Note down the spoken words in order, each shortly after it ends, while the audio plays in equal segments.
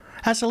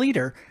As a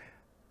leader,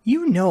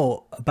 you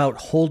know about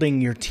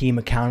holding your team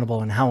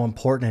accountable and how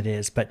important it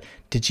is, but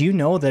did you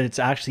know that it's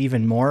actually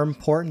even more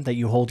important that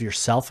you hold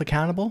yourself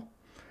accountable?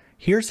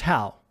 Here's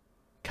how,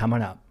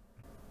 coming up.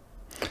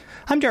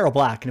 I'm Daryl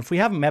Black, and if we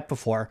haven't met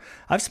before,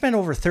 I've spent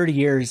over 30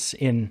 years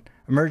in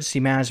emergency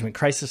management,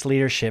 crisis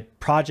leadership,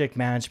 project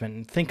management,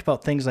 and think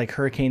about things like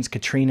Hurricanes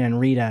Katrina and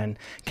Rita and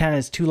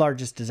Canada's two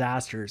largest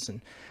disasters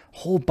and a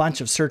whole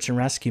bunch of search and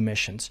rescue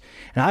missions.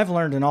 And I've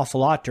learned an awful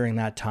lot during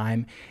that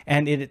time,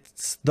 and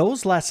it's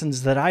those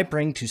lessons that I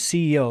bring to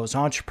CEOs,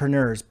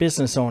 entrepreneurs,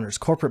 business owners,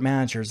 corporate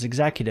managers,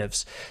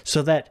 executives,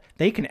 so that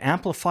they can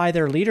amplify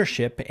their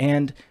leadership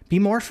and be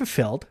more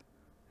fulfilled,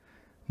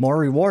 more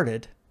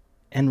rewarded,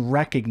 and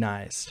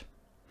recognized.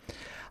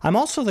 I'm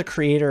also the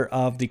creator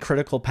of the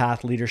Critical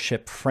Path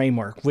Leadership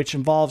Framework, which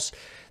involves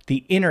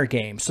the inner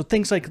game, so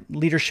things like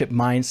leadership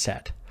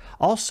mindset.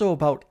 Also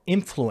about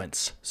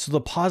influence, so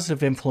the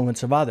positive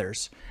influence of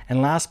others.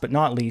 And last but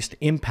not least,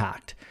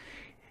 impact.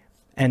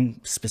 And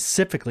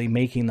specifically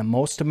making the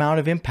most amount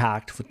of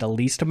impact with the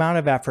least amount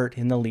of effort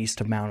in the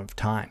least amount of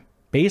time.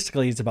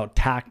 Basically, it's about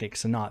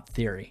tactics and not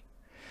theory.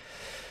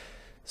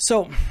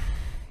 So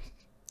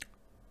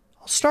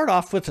I'll start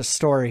off with a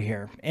story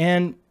here.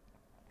 And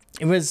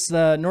it was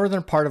the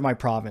northern part of my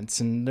province,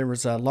 and there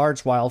was a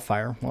large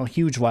wildfire, well, a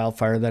huge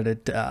wildfire that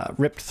had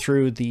ripped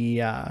through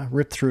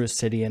a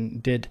city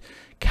and did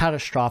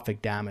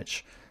catastrophic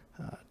damage.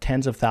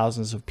 Tens of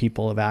thousands of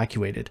people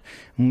evacuated.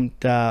 And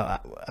I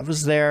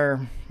was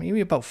there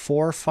maybe about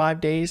 4 or 5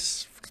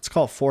 days. Let's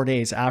call it 4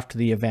 days after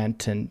the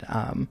event,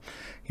 and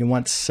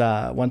once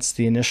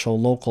the initial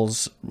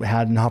locals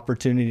had an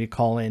opportunity to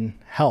call in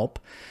help,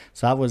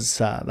 so that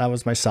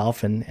was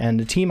myself and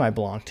the team I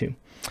belonged to.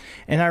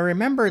 And I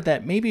remember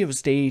that maybe it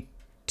was day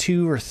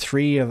 2 or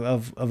 3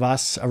 of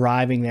us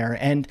arriving there.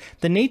 And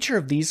the nature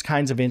of these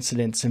kinds of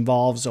incidents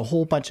involves a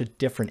whole bunch of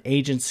different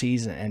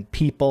agencies and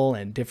people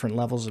and different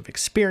levels of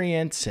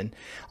experience and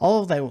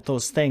all of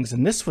those things.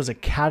 And this was a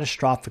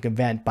catastrophic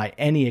event by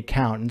any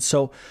account. And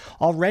so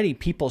already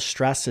people's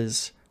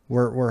stresses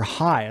were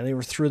high. They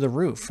were through the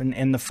roof,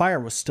 and the fire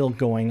was still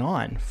going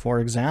on, for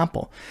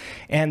example.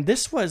 And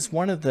this was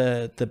one of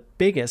the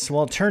biggest,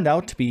 well, it turned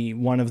out to be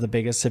one of the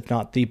biggest, if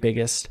not the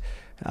biggest,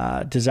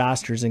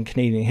 disasters in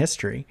Canadian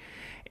history.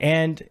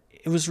 And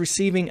it was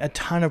receiving a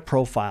ton of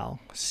profile,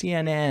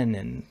 CNN,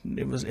 and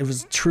it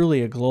was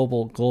truly a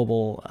global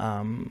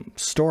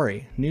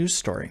story, news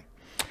story.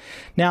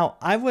 Now,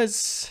 I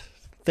was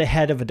the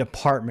head of a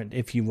department,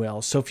 if you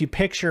will. So if you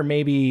picture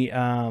maybe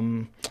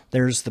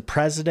there's the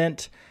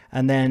president,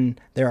 and then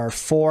there are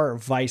 4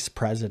 vice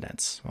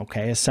presidents,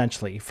 okay,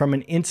 essentially. From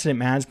an incident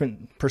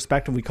management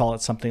perspective, we call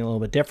it something a little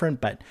bit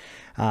different, but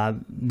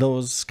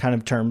those kind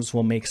of terms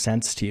will make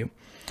sense to you.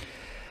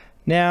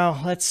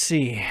 Now, let's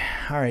see.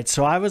 All right,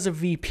 so I was a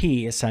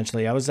VP,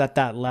 essentially. I was at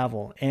that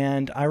level.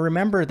 And I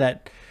remember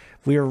that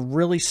we were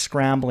really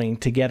scrambling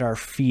to get our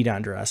feet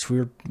under us.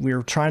 We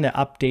were trying to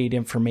update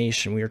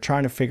information. We were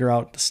trying to figure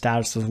out the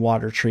status of the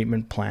water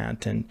treatment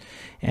plant and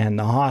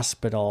the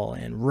hospital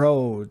and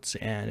roads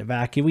and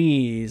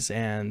evacuees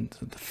and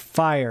the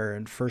fire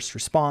and first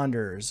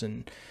responders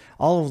and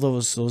all of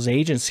those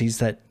agencies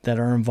that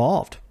are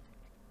involved.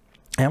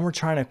 And we're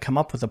trying to come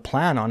up with a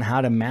plan on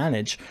how to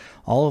manage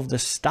all of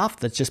this stuff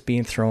that's just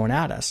being thrown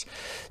at us.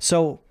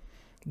 So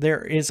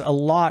there is a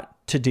lot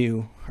to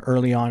do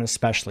early on,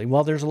 especially.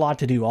 Well, there's a lot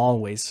to do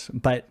always,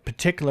 but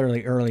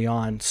particularly early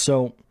on.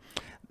 So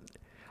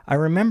I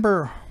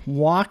remember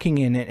walking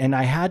in it, and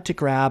I had to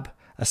grab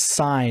a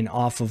sign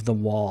off of the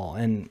wall.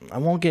 And I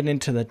won't get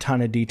into the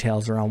ton of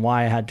details around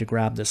why I had to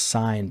grab this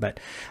sign, but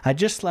I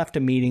just left a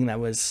meeting that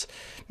was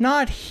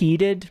not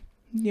heated.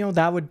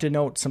 That would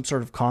denote some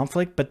sort of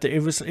conflict, but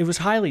it was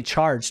highly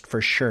charged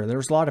for sure. There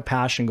was a lot of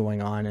passion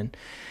going on,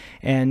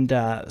 and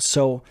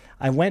so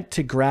I went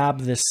to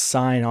grab this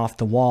sign off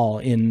the wall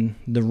in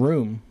the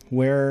room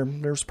where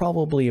there's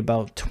probably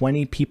about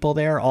 20 people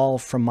there, all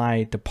from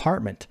my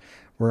department.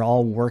 We're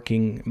all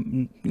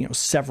working,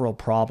 several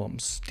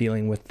problems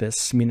dealing with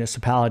this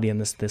municipality and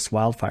this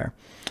wildfire.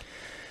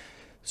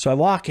 So I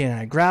walk in,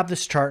 I grab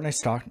this chart, and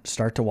I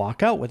start to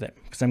walk out with it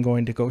because I'm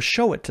going to go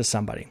show it to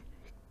somebody.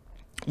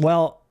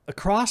 Well,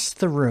 across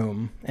the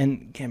room,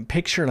 and again,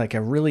 picture like a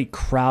really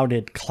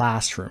crowded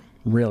classroom,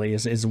 really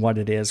is what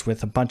it is,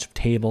 with a bunch of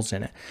tables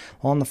in it.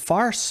 Well, on the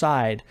far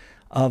side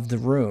of the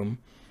room,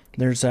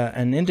 there's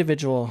an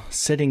individual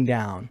sitting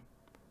down,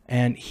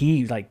 and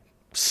he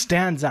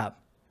stands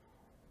up,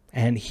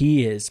 and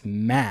he is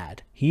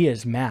mad. He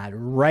is mad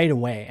right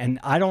away. And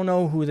I don't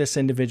know who this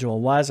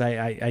individual was.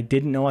 I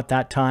didn't know at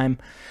that time.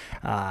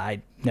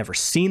 I'd never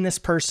seen this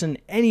person,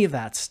 any of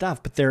that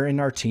stuff, but they're in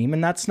our team.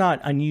 And that's not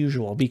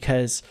unusual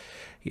because,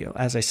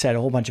 as I said, a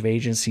whole bunch of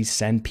agencies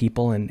send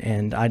people,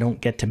 and I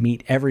don't get to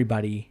meet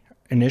everybody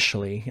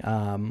initially,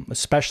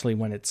 especially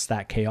when it's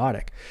that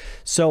chaotic.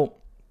 So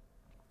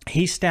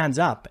he stands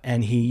up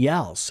and he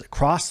yells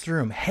across the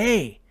room,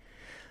 "Hey,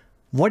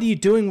 what are you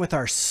doing with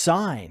our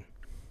sign?"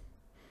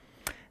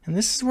 And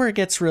this is where it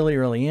gets really,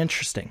 really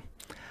interesting.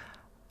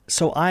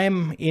 So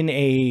I'm in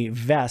a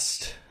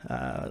vest,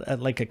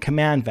 like a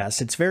command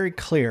vest. It's very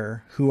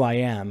clear who I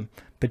am,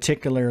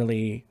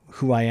 particularly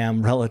who I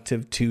am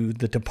relative to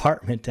the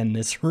department and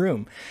this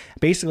room.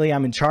 Basically,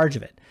 I'm in charge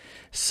of it.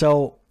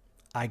 So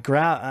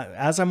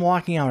as I'm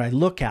walking out, I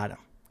look at him.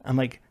 I'm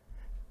like,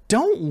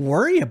 don't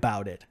worry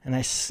about it. And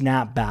I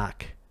snap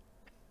back.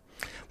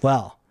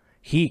 Well,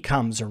 he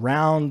comes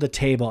around the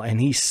table and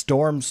he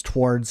storms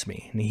towards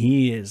me, and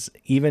he is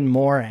even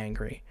more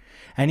angry.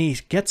 And he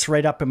gets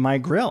right up in my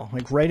grill,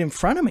 like right in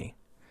front of me.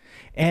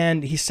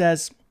 And he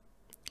says,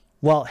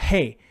 well,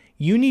 hey,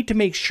 you need to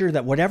make sure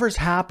that whatever's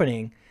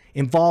happening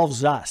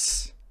involves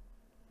us.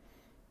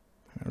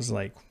 I was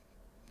like,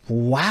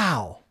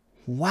 wow.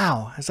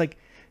 I was like,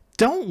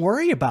 don't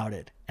worry about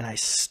it. And I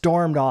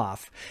stormed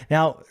off.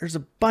 Now, there's a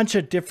bunch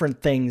of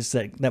different things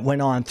that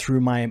went on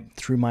through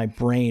my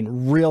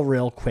brain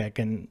real quick.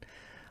 And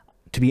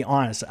to be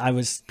honest, I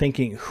was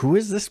thinking, who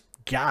is this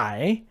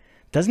guy?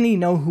 Doesn't he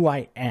know who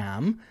I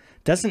am?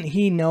 Doesn't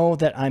he know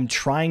that I'm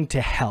trying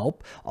to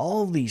help?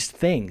 All these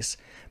things.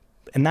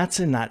 And that's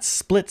in that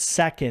split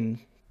second,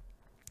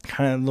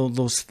 kind of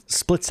those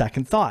split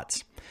second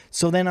thoughts.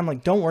 So then I'm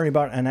like, don't worry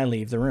about it. And I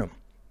leave the room.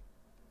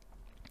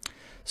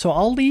 So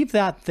I'll leave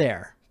that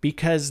there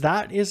because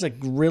that is a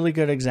really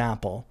good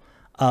example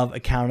of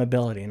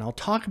accountability. And I'll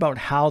talk about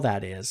how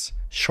that is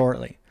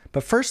shortly.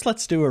 But first,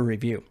 let's do a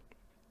review.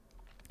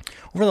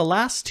 Over the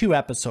last 2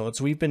 episodes,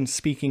 we've been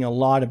speaking a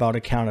lot about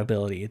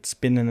accountability. It's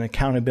been an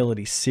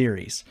accountability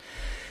series.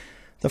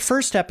 The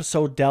first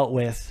episode dealt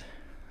with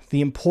the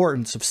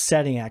importance of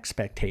setting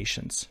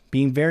expectations,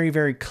 being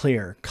very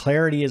clear.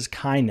 Clarity is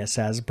kindness,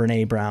 as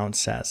Brené Brown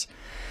says.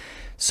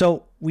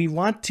 So we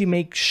want to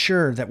make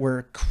sure that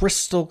we're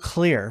crystal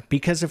clear,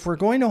 because if we're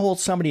going to hold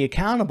somebody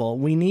accountable,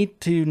 we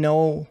need to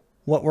know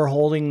what we're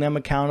holding them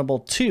accountable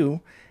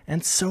to,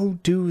 and so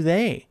do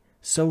they.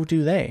 So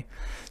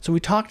we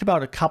talked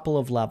about a couple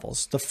of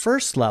levels. The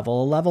first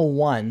level, a level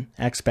 1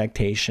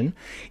 expectation,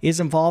 is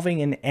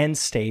involving an end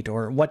state,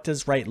 or what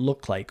does right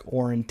look like,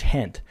 or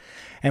intent.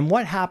 And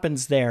what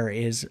happens there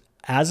is,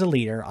 as a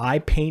leader, I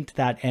paint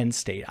that end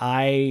state.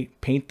 I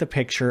paint the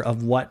picture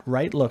of what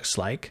right looks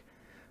like,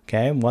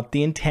 okay, what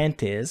the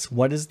intent is,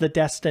 what is the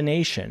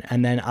destination,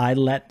 and then I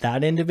let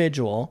that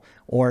individual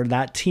or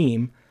that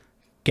team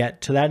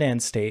get to that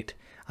end state.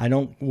 I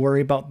don't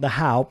worry about the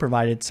how,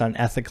 provided it's done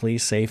ethically,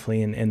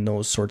 safely, and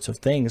those sorts of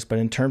things. But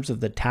in terms of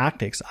the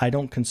tactics, I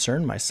don't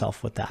concern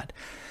myself with that.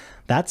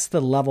 That's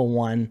the level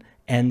 1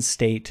 end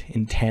state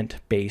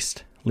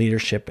intent-based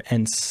leadership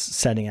and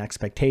setting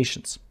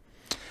expectations.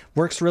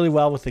 Works really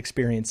well with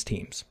experienced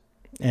teams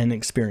and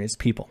experienced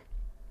people.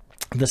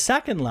 The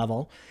second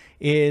level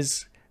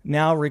is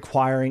now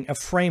requiring a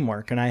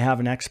framework, and I have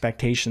an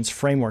expectations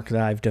framework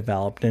that I've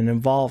developed, and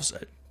involves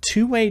a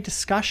 2-way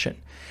discussion.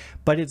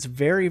 But it's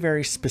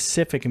very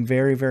specific and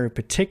very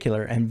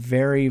particular and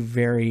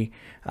very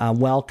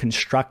well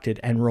constructed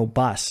and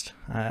robust.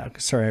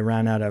 Sorry, I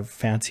ran out of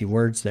fancy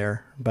words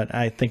there, but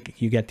I think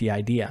you get the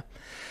idea.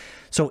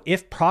 So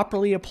if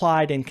properly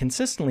applied and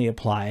consistently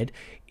applied,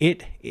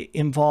 it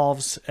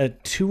involves a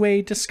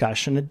 2-way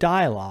discussion, a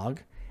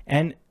dialogue,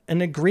 and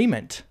an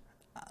agreement.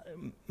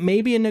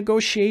 Maybe a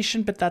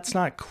negotiation, but that's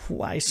not,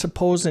 I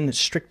suppose in its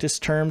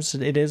strictest terms,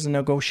 it is a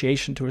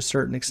negotiation to a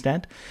certain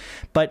extent.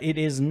 But it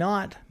is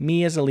not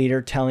me as a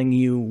leader telling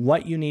you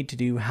what you need to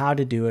do, how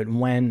to do it,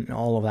 when,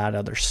 all of that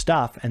other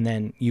stuff, and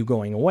then you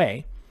going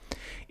away.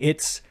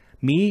 It's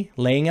me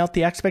laying out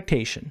the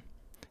expectation,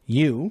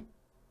 you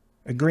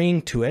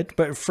agreeing to it,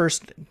 but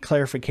first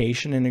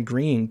clarification and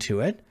agreeing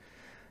to it.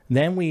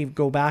 Then we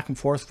go back and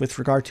forth with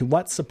regard to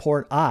what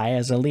support I,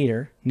 as a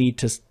leader, need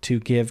to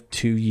give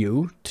to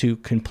you to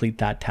complete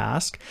that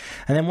task.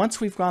 And then once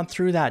we've gone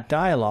through that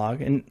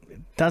dialogue, and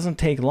it doesn't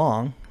take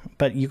long,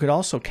 but you could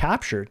also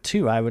capture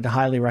too. I would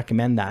highly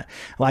recommend that.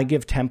 Well, I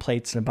give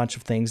templates and a bunch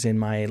of things in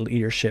my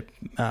leadership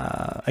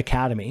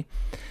academy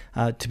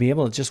to be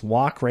able to just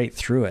walk right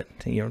through it.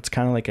 You know, it's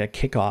kind of like a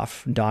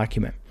kickoff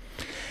document.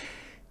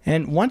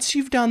 And once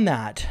you've done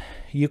that,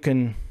 you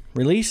can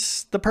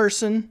release the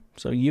person,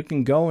 so you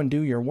can go and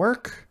do your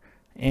work,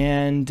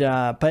 and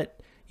but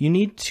you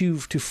need to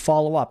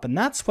follow up, and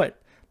that's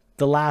what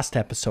the last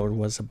episode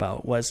was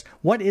about. Was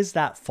what is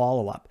that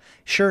follow-up?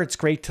 Sure, it's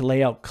great to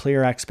lay out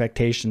clear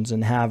expectations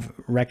and have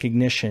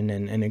recognition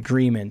and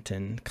agreement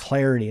and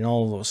clarity and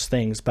all of those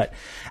things, but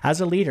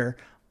as a leader,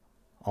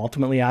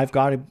 ultimately I've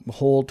got to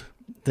hold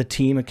the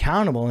team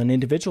accountable and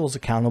individuals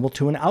accountable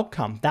to an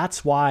outcome.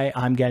 That's why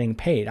I'm getting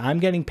paid. I'm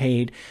getting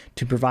paid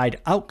to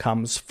provide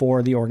outcomes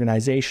for the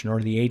organization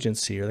or the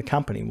agency or the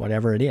company,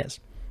 whatever it is.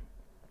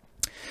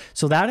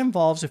 So that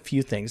involves a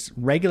few things,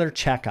 regular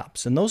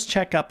checkups, and those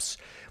checkups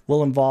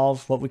will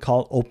involve what we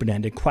call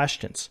open-ended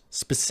questions.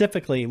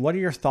 Specifically, what are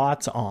your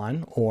thoughts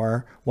on,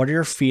 or what are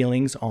your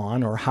feelings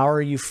on, or how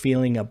are you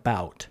feeling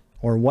about,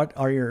 or what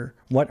are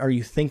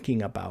you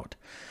thinking about?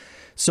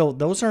 So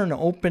those are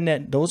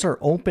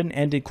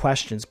open-ended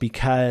questions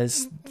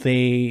because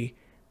they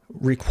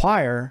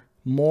require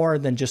more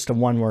than just a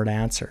one-word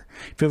answer.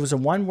 If it was a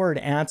one-word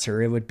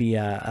answer, it would be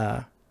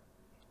a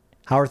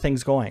How are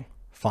things going?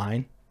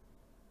 Fine.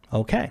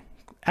 Okay.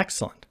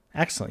 Excellent.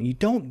 Excellent. You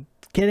don't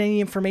get any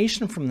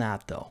information from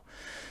that though.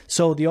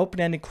 So the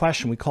open-ended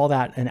question, we call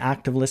that an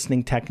active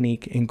listening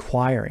technique,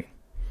 inquiring.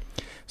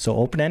 So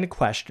open-ended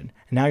question.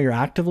 And now you're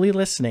actively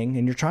listening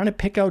and you're trying to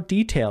pick out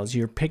details.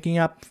 You're picking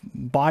up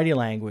body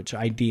language,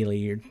 ideally,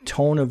 your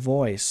tone of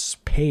voice,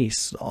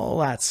 pace, all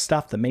that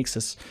stuff that makes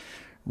us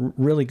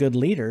really good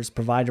leaders,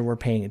 provided we're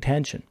paying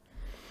attention.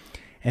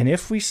 And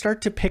if we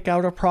start to pick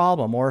out a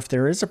problem, or if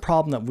there is a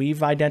problem that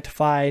we've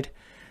identified,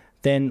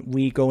 then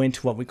we go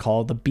into what we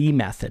call the B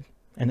method.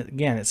 And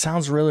again, it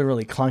sounds really,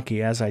 really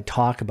clunky as I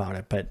talk about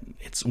it, but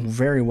it's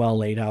very well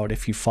laid out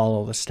if you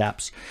follow the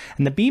steps.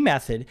 And the B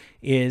method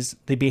is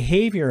the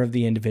behavior of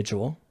the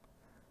individual,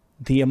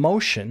 the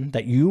emotion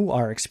that you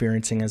are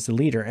experiencing as the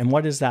leader, and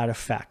what does that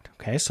affect?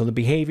 Okay, so the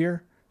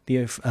behavior,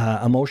 the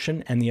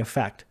emotion, and the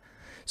effect.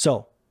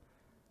 So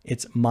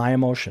it's my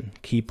emotion,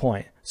 key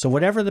point. So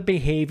whatever the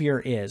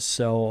behavior is,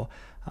 so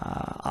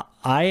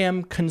I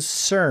am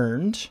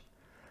concerned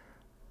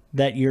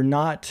that you're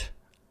not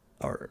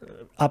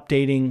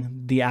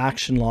updating the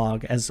action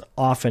log as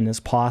often as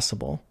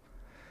possible.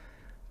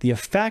 The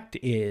effect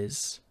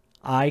is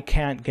I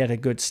can't get a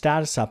good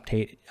status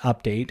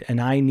update and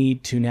I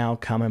need to now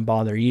come and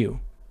bother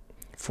you,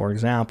 for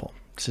example.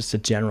 It's just a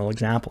general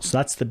example. So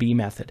that's the B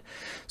method.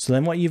 So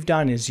then what you've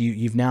done is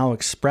you've now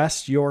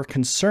expressed your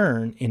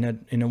concern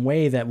in a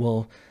way that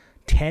will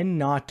tend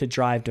not to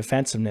drive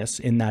defensiveness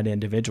in that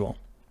individual.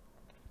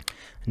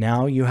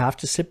 Now you have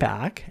to sit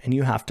back and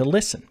you have to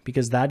listen,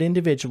 because that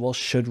individual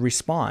should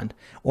respond,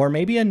 or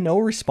maybe a no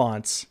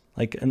response,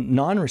 like a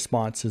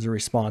non-response is a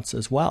response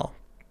as well.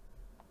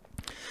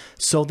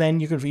 So then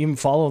you could even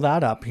follow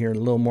that up here, a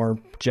little more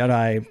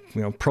Jedi,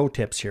 pro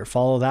tips here.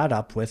 Follow that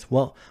up with,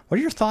 well, what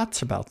are your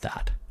thoughts about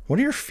that? What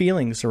are your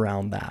feelings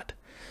around that?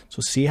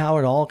 So see how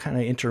it all kind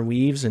of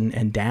interweaves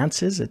and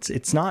dances.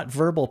 It's not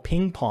verbal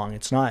ping pong.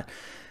 It's not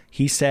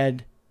he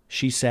said,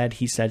 she said,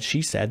 he said,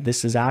 she said.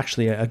 This is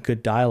actually a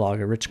good dialogue,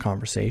 a rich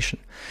conversation.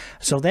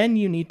 So then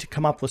you need to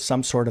come up with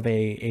some sort of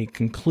a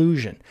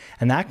conclusion.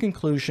 And that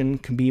conclusion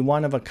can be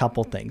one of a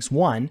couple things.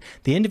 One,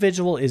 the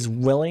individual is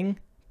willing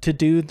to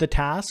do the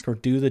task or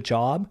do the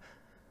job,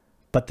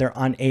 but they're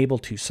unable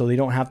to, so they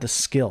don't have the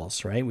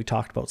skills, right? We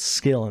talked about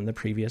skill in the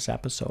previous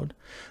episode.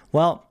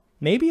 Well,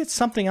 maybe it's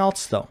something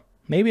else though.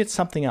 Maybe it's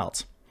something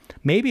else.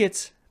 Maybe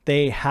it's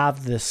they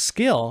have the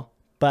skill,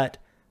 but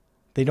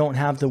they don't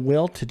have the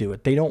will to do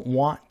it. They don't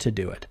want to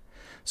do it.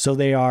 So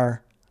they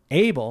are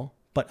able,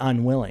 but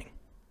unwilling.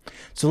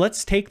 So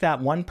let's take that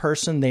one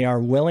person, they are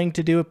willing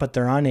to do it, but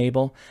they're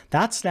unable.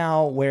 That's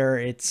now where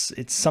it's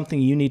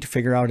something you need to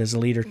figure out as a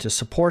leader to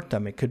support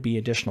them. It could be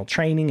additional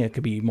training. It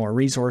could be more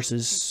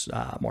resources,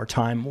 more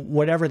time,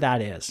 whatever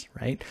that is,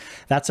 right?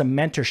 That's a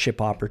mentorship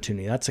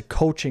opportunity. That's a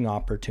coaching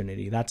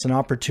opportunity. That's an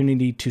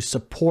opportunity to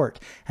support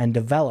and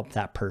develop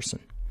that person.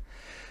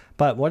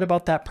 But what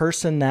about that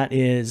person that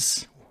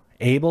is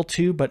able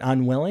to, but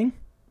unwilling?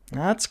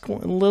 That's a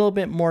little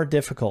bit more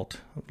difficult,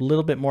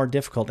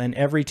 and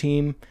every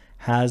team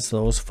has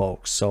those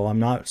folks. So I'm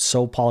not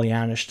so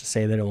Pollyannish to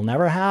say that it will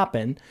never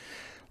happen.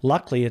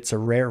 Luckily, it's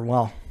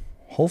a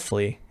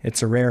hopefully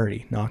it's a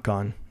rarity, knock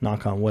on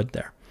wood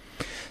there.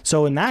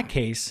 So in that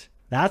case,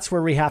 that's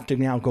where we have to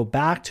now go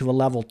back to a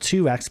level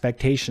 2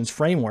 expectations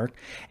framework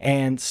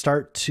and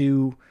start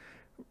to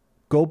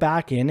go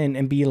back in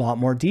and be a lot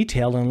more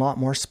detailed and a lot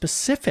more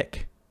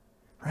specific.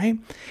 Right?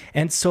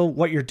 And so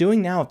what you're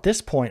doing now at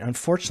this point,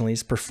 unfortunately,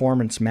 is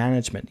performance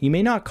management. You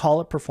may not call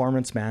it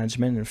performance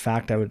management. In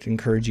fact, I would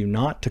encourage you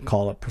not to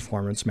call it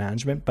performance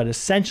management, but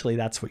essentially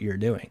that's what you're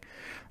doing,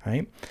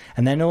 right?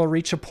 And then it'll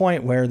reach a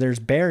point where there's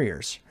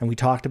barriers. And we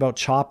talked about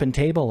chopping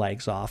table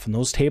legs off, and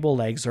those table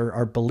legs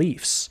are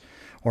beliefs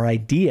or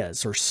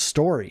ideas or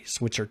stories,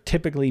 which are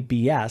typically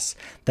BS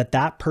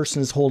that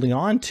person is holding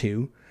on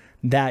to,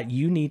 that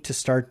you need to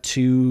start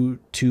to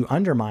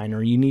undermine,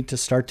 or you need to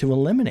start to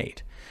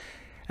eliminate.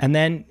 And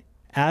then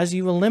as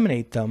you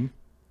eliminate them,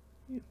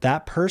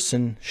 that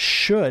person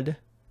should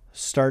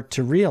start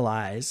to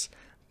realize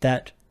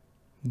that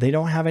they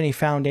don't have any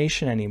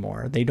foundation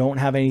anymore. They don't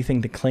have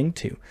anything to cling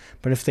to.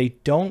 But if they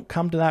don't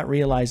come to that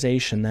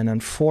realization, then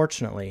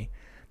unfortunately,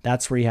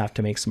 that's where you have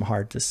to make some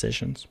hard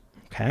decisions.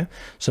 Okay?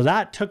 So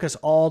that took us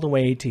all the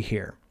way to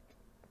here.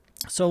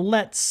 So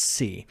let's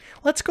see.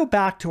 Let's go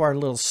back to our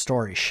little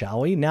story,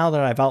 shall we? Now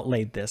that I've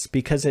outlaid this,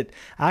 because it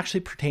actually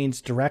pertains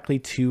directly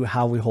to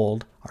how we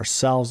hold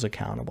ourselves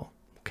accountable.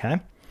 Okay?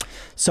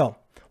 So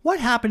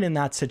what happened in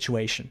that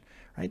situation,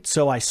 right?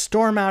 So I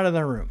storm out of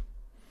the room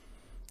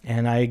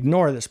and I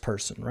ignore this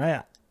person,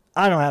 right?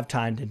 I don't have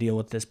time to deal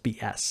with this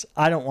BS.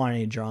 I don't want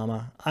any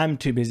drama. I'm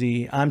too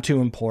busy. I'm too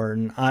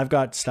important. I've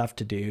got stuff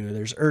to do.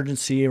 There's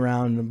urgency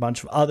around a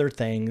bunch of other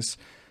things.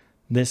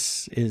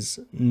 This is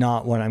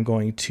not what I'm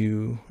going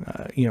to,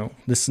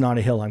 this is not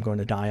a hill I'm going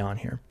to die on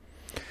here.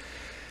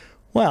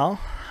 Well,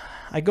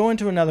 I go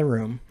into another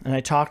room and I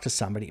talk to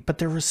somebody,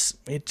 but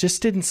it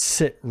just didn't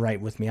sit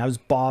right with me. I was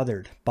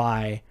bothered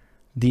by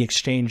the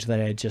exchange that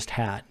I had just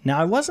had. Now,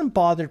 I wasn't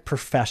bothered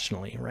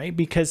professionally, right?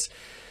 Because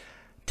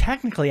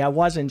technically I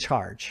was in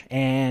charge,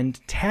 and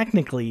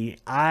technically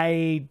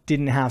I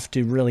didn't have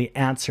to really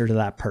answer to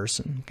that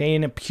person. Okay,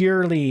 in a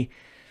purely,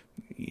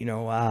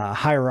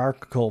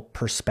 hierarchical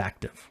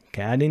perspective.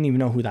 Okay, I didn't even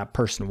know who that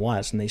person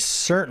was, and they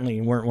certainly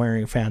weren't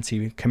wearing a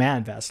fancy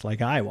command vest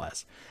like I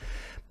was.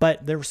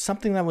 But there was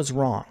something that was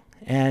wrong,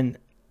 and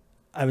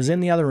I was in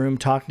the other room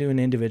talking to an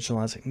individual.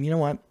 And I was like, you know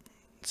what?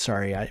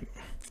 Sorry,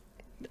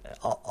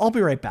 I'll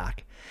be right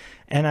back.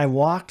 And I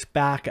walked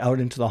back out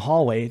into the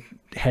hallway,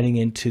 heading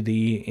into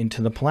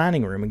the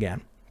planning room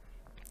again.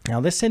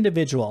 Now, this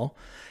individual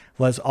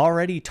was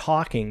already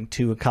talking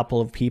to a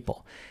couple of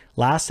people.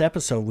 Last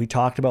episode, we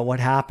talked about what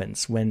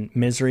happens when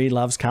misery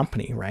loves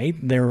company, right?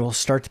 There will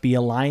start to be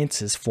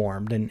alliances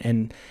formed,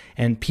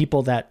 and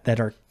people that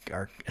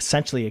are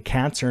essentially a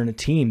cancer in a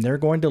team, they're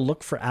going to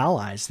look for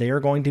allies. They are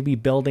going to be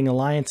building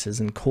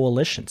alliances and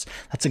coalitions.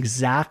 That's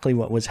exactly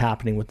what was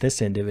happening with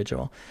this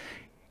individual.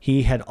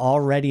 He had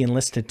already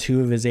enlisted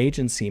two of his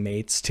agency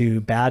mates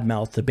to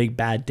badmouth the big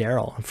bad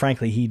Daryl. And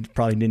frankly, he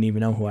probably didn't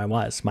even know who I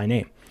was, my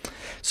name.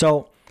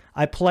 So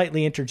I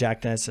politely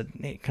interjected. I said,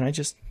 hey, can I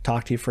just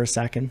talk to you for a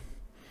second?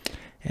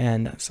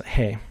 And I was like,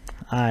 hey,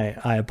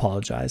 I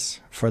apologize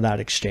for that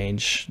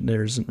exchange.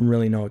 There's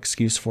really no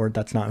excuse for it.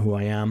 That's not who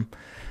I am.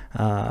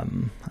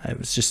 I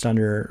was just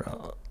under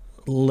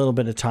a little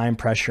bit of time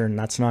pressure, and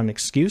that's not an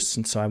excuse.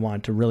 And so I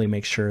wanted to really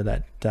make sure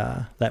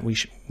that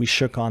we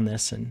shook on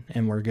this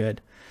and we're good.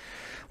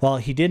 Well,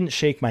 he didn't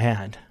shake my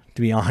hand,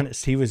 to be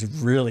honest. He was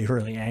really,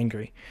 really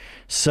angry.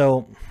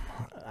 So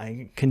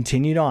I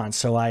continued on.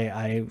 So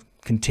I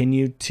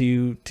continued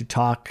to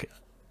talk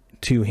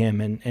to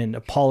him and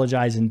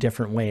apologize in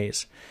different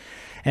ways.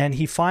 And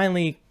he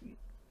finally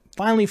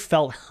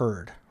felt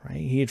heard, right?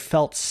 He had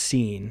felt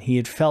seen. He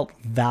had felt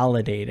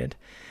validated.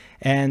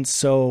 And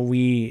so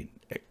we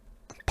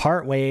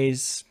part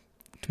ways.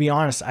 To be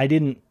honest, I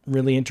didn't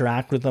really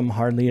interact with him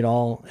hardly at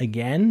all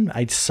again.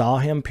 I saw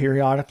him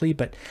periodically,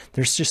 but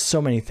there's just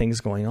so many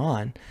things going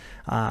on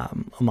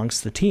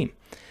amongst the team.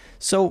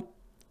 So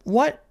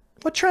what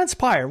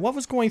transpired? What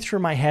was going through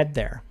my head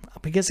there?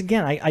 Because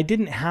again, I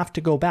didn't have to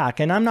go back.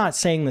 And I'm not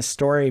saying this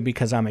story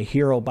because I'm a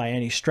hero by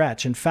any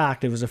stretch. In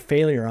fact, it was a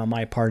failure on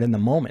my part in the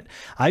moment.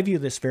 I view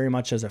this very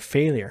much as a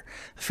failure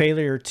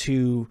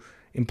to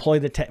employ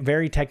the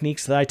very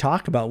techniques that I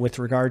talked about with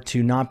regard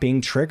to not being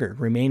triggered,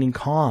 remaining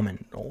calm,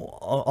 and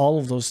all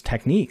of those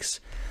techniques.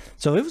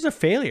 So it was a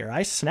failure.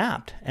 I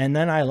snapped and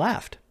then I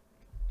left.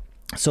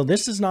 So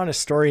this is not a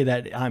story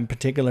that I'm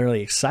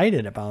particularly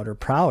excited about or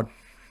proud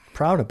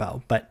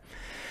about, but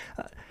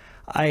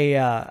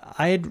I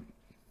had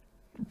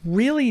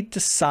really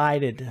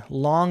decided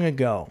long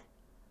ago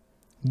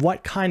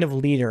what kind of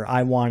leader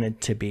I wanted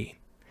to be.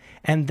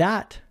 And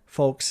that,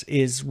 folks,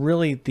 is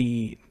really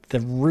the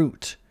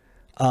root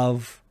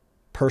of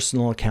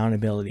personal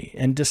accountability,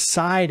 and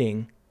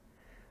deciding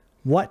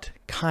what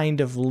kind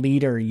of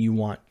leader you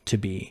want to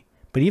be.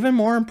 But even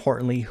more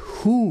importantly,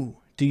 who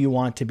do you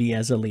want to be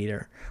as a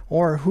leader,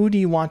 or who do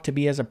you want to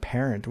be as a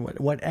parent,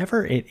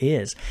 whatever it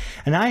is.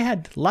 And I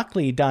had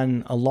luckily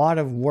done a lot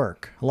of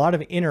work, a lot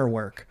of inner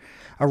work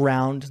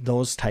around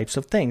those types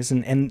of things,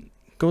 and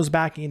goes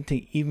back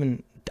into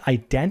even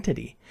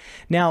identity.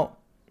 Now,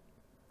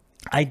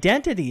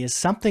 identity is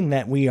something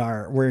that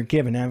we're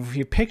given. Now, if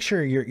you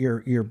picture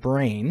your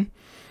brain,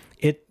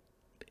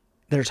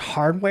 there's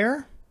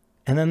hardware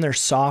and then there's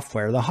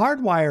software. The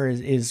hardwire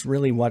is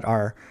really what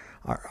our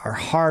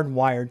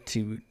hardwired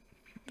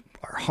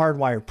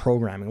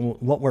programming,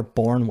 what we're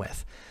born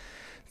with.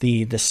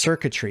 The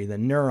circuitry, the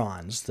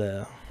neurons,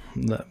 the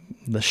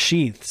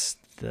sheaths,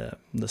 the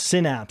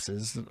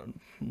synapses,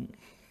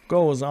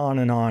 goes on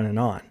and on and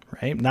on,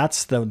 right?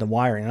 That's the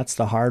wiring, that's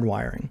the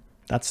hardwiring.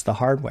 That's the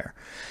hardware.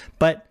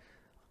 But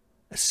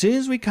as soon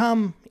as we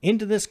come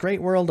into this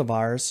great world of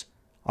ours,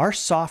 our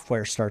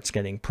software starts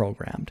getting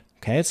programmed.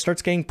 Okay, it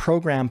starts getting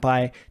programmed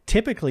by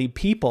typically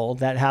people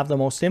that have the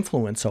most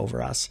influence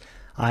over us,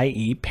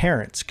 i.e.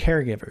 parents,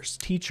 caregivers,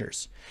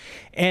 teachers.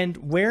 And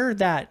where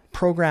that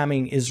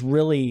programming is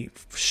really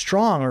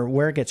strong, or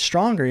where it gets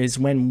stronger, is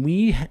when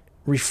we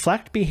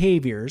reflect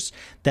behaviors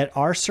that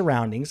our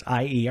surroundings,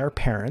 i.e. our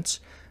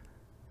parents,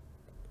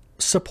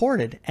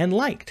 supported and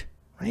liked.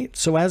 Right?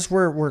 So as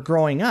we're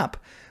growing up,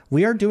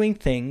 we are doing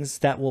things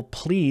that will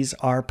please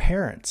our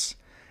parents,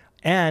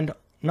 and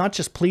not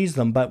just please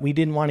them, but we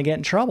didn't want to get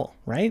in trouble,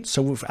 right?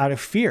 So out of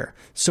fear.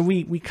 So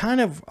we kind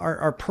of,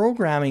 our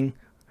programming,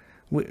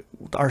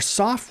 our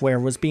software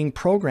was being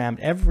programmed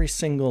every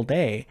single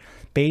day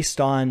based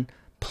on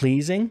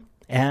pleasing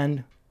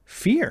and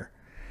fear.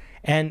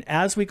 And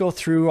as we go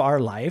through our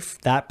life,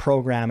 that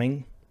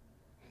programming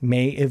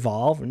may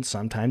evolve, and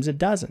sometimes it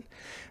doesn't.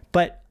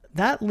 But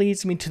that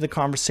leads me to the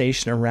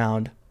conversation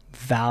around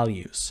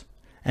values.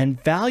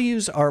 And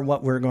values are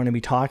what we're going to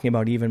be talking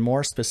about even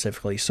more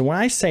specifically. So when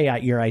I say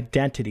your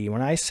identity,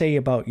 when I say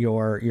about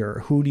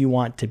your who do you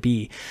want to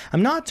be,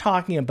 I'm not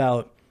talking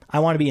about I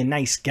want to be a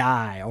nice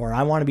guy, or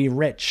I want to be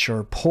rich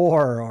or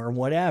poor or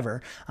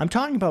whatever. I'm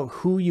talking about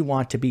who you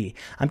want to be.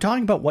 I'm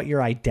talking about what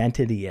your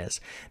identity is.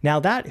 Now,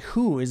 that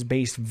who is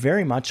based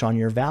very much on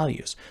your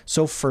values.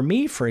 So for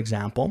me, for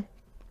example,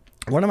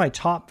 one of my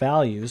top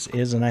values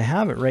is, and I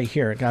have it right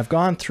here, I've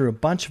gone through a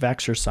bunch of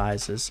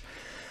exercises,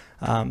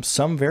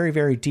 some very,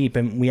 very deep,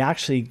 and we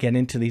actually get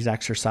into these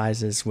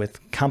exercises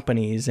with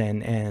companies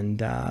and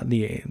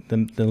the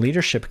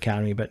Leadership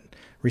Academy, but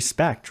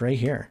respect right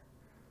here.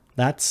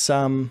 That's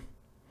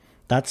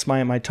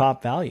my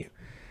top value.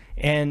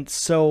 And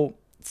so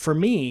for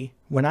me,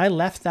 when I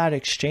left that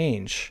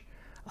exchange,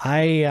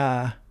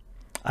 I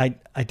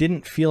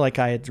didn't feel like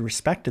I had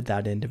respected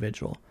that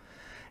individual.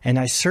 And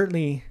I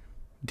certainly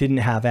didn't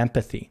have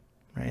empathy.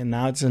 Right? And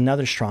that's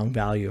another strong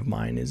value of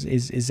mine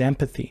is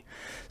empathy.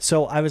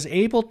 So I was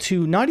able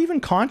to not even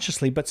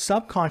consciously, but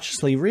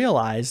subconsciously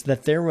realize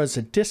that there was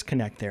a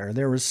disconnect there.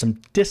 There was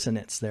some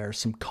dissonance there,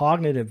 some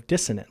cognitive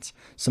dissonance,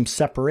 some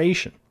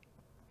separation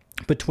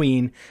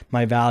between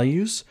my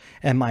values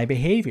and my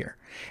behavior,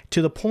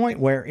 to the point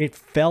where it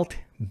felt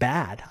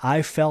bad.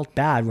 I felt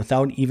bad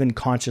without even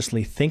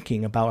consciously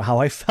thinking about how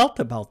I felt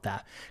about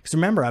that. Because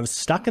remember, I was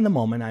stuck in the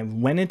moment. I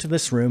went into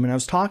this room and I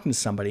was talking to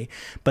somebody,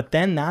 but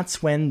then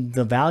that's when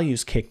the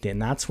values kicked in.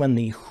 That's when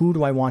the who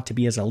do I want to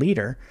be as a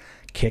leader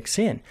kicks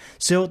in.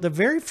 So the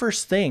very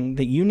first thing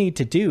that you need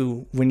to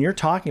do when you're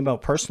talking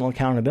about personal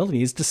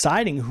accountability is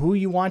deciding who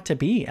you want to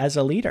be as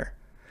a leader.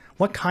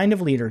 What kind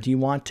of leader do you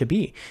want to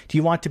be? Do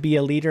you want to be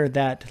a leader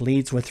that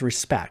leads with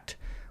respect,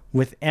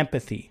 with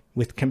empathy,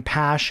 with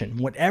compassion,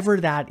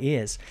 whatever that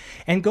is?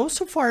 And go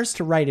so far as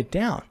to write it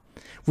down.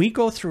 We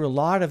go through a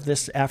lot of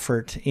this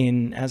effort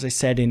in, as I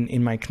said,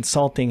 in my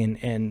consulting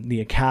and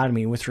the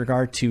academy with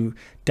regard to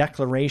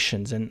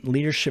declarations and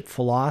leadership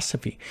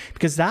philosophy,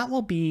 because that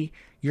will be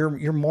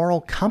your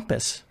moral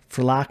compass,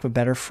 for lack of a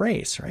better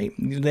phrase, right?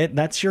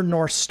 That's your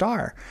North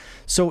Star.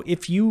 So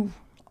if you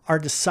are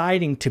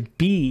deciding to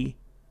be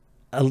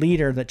a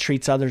leader that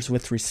treats others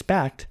with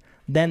respect,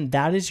 then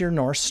that is your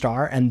North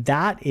Star, and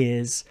that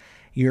is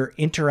your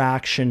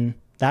interaction.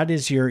 That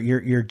is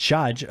your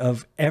judge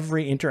of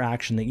every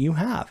interaction that you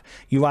have.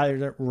 You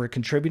either were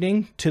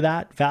contributing to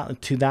that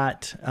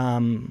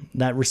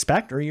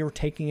respect, or you were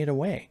taking it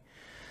away.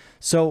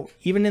 So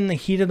even in the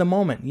heat of the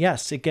moment,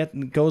 yes,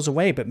 it goes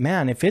away. But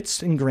man, if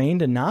it's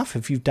ingrained enough,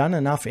 if you've done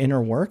enough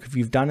inner work, if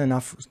you've done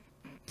enough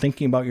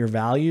thinking about your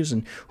values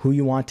and who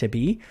you want to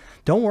be,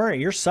 don't worry,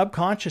 your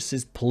subconscious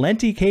is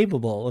plenty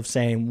capable of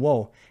saying,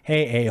 whoa,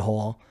 hey,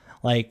 a-hole,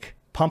 like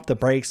pump the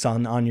brakes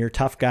on your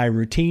tough guy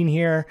routine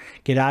here,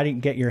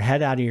 get your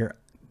head out of your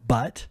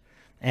butt.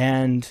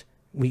 And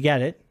we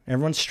get it.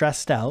 Everyone's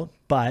stressed out,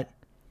 but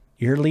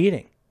you're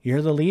leading.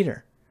 You're the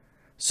leader.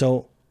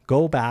 So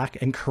go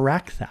back and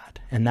correct that.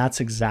 And that's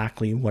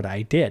exactly what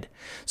I did.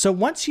 So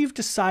once you've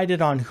decided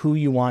on who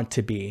you want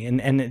to be,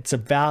 and it's a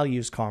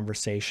values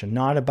conversation,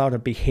 not about a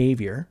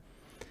behavior,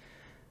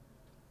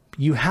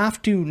 you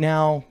have to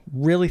now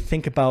really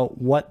think about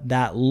what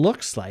that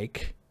looks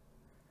like,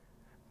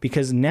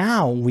 because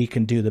now we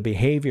can do the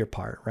behavior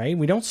part, right?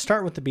 We don't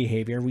start with the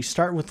behavior. We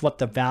start with what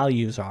the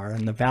values are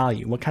and the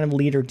value. What kind of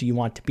leader do you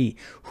want to be?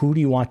 Who do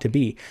you want to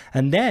be?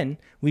 And then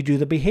we do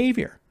the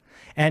behavior.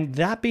 And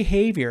that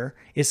behavior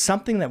is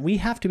something that we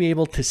have to be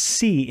able to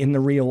see in the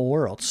real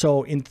world.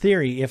 So in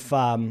theory, if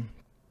I'm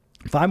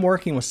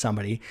working with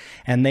somebody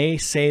and they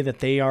say that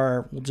they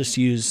are, we'll just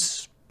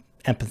use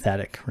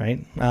empathetic,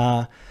 right?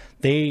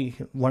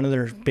 One of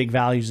their big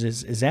values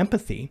is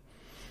empathy.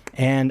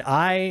 And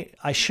I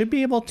should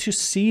be able to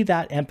see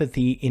that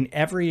empathy in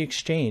every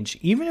exchange,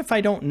 even if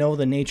I don't know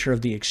the nature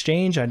of the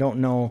exchange. I don't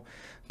know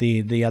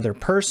the other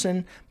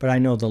person, but I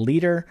know the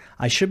leader.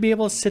 I should be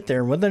able to sit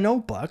there with a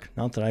notebook,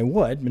 not that I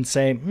would, and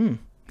say,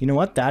 you know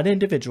what, that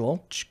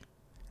individual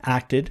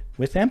acted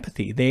with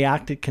empathy. They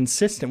acted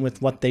consistent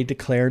with what they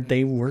declared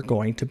they were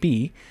going to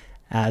be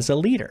as a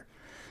leader.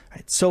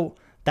 Right? So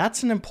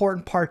that's an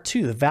important part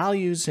too. The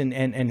values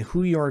and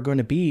who you are going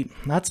to be,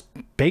 that's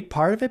a big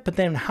part of it. But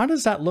then how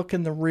does that look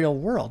in the real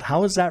world?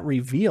 How is that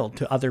revealed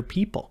to other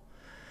people?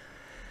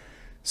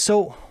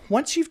 So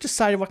once you've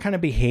decided what kind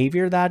of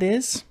behavior that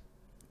is,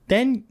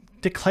 then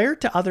declare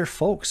it to other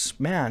folks.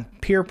 Man,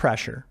 peer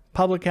pressure,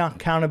 public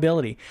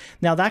accountability.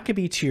 Now that could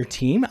be to your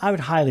team. I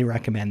would highly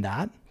recommend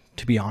that,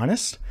 to be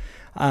honest.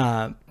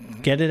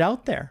 Get it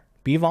out there,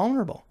 be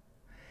vulnerable,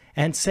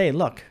 and say,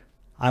 look,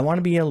 I want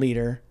to be a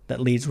leader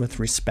that leads with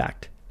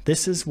respect.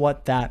 This is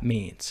what that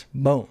means.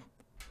 Boom.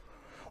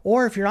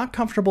 Or if you're not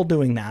comfortable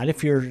doing that,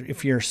 if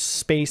your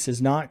space is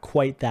not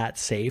quite that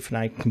safe, and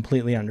I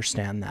completely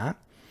understand that,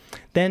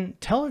 then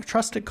tell a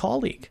trusted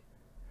colleague.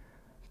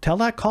 Tell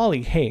that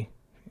colleague, hey,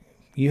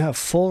 you have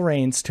full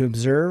reins to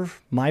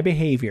observe my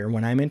behavior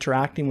when I'm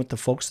interacting with the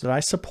folks that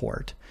I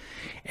support,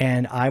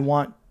 and I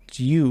want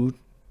you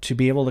to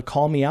be able to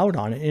call me out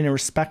on it in a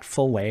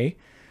respectful way,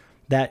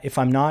 that if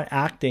I'm not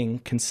acting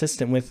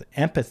consistent with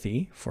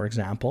empathy, for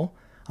example,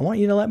 I want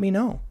you to let me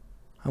know.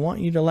 I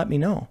want you to let me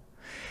know.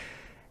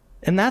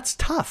 And that's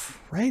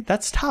tough, right?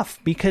 That's tough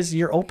because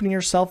you're opening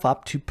yourself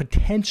up to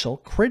potential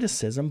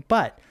criticism,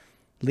 but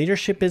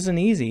leadership isn't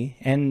easy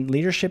and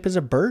leadership is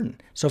a burden.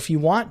 So if you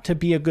want to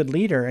be a good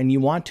leader and you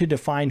want to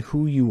define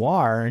who you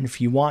are, and if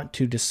you want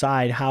to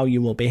decide how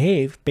you will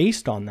behave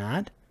based on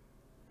that,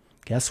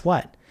 guess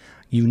what?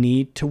 You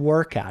need to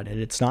work at it.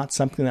 It's not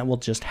something that will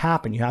just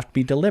happen. You have to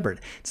be deliberate.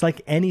 It's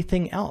like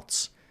anything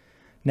else.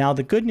 Now,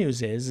 the good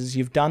news is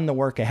you've done the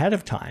work ahead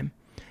of time.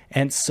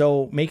 And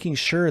so making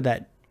sure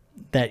that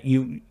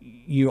you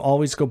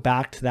always go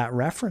back to that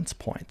reference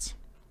points.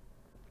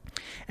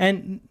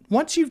 And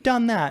once you've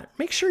done that,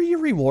 make sure you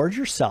reward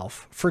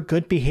yourself for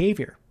good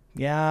behavior.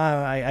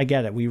 Yeah, I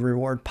get it. We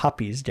reward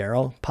puppies,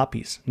 Daryl.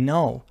 Puppies.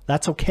 No,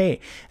 that's okay.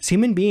 As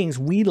human beings,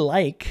 we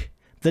like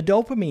the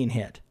dopamine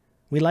hit.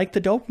 We like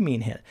the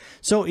dopamine hit.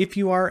 So if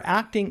you are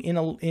acting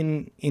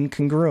in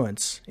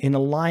congruence, in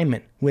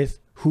alignment with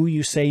who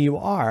you say you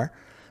are,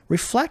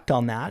 reflect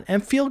on that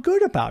and feel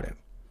good about it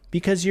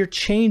because you're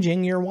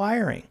changing your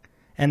wiring.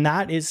 And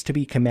that is to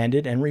be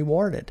commended and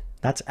rewarded.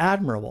 That's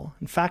admirable.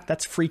 In fact,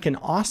 that's freaking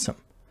awesome.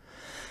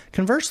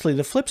 Conversely,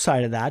 the flip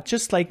side of that,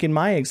 just like in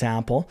my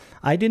example,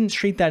 I didn't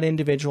treat that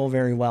individual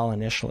very well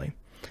initially.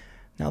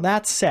 Now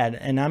that said,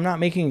 and I'm not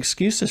making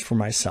excuses for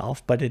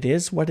myself, but it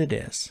is what it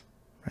is.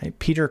 Right?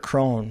 Peter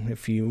Crone,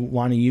 if you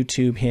want to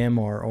YouTube him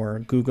or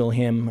Google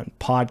him,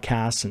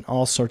 podcasts and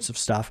all sorts of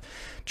stuff,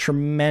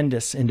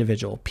 tremendous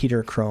individual,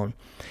 Peter Crone.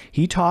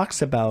 He talks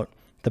about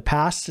the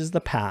past is the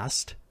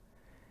past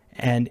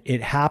and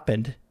it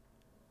happened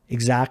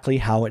exactly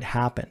how it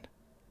happened.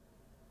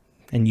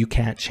 And you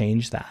can't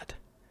change that.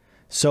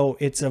 So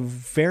it's a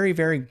very,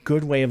 very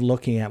good way of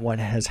looking at what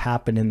has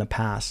happened in the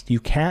past. You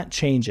can't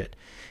change it.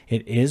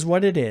 It is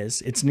what it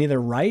is. It's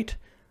neither right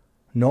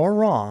nor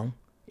wrong.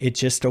 It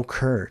just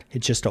occurred. It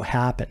just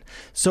happened.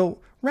 So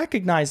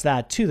recognize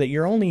that too, that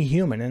you're only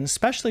human. And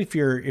especially if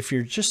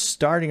you're just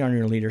starting on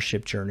your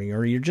leadership journey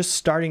or you're just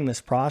starting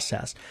this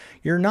process,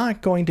 you're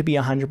not going to be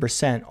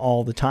 100%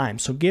 all the time.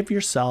 So give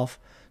yourself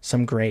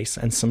some grace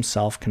and some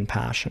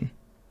self-compassion.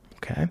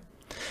 Okay.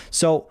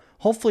 So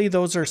hopefully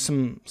those are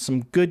some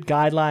good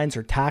guidelines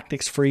or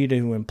tactics for you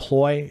to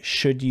employ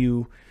should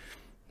you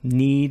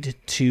need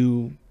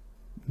to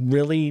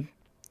really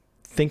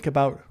think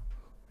about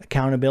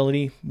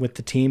accountability with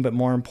the team, but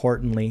more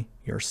importantly,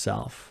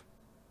 yourself.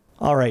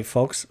 All right,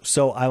 folks.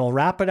 So I will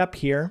wrap it up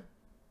here.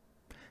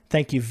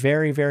 Thank you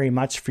very, very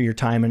much for your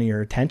time and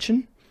your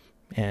attention,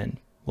 and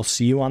we'll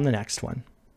see you on the next one.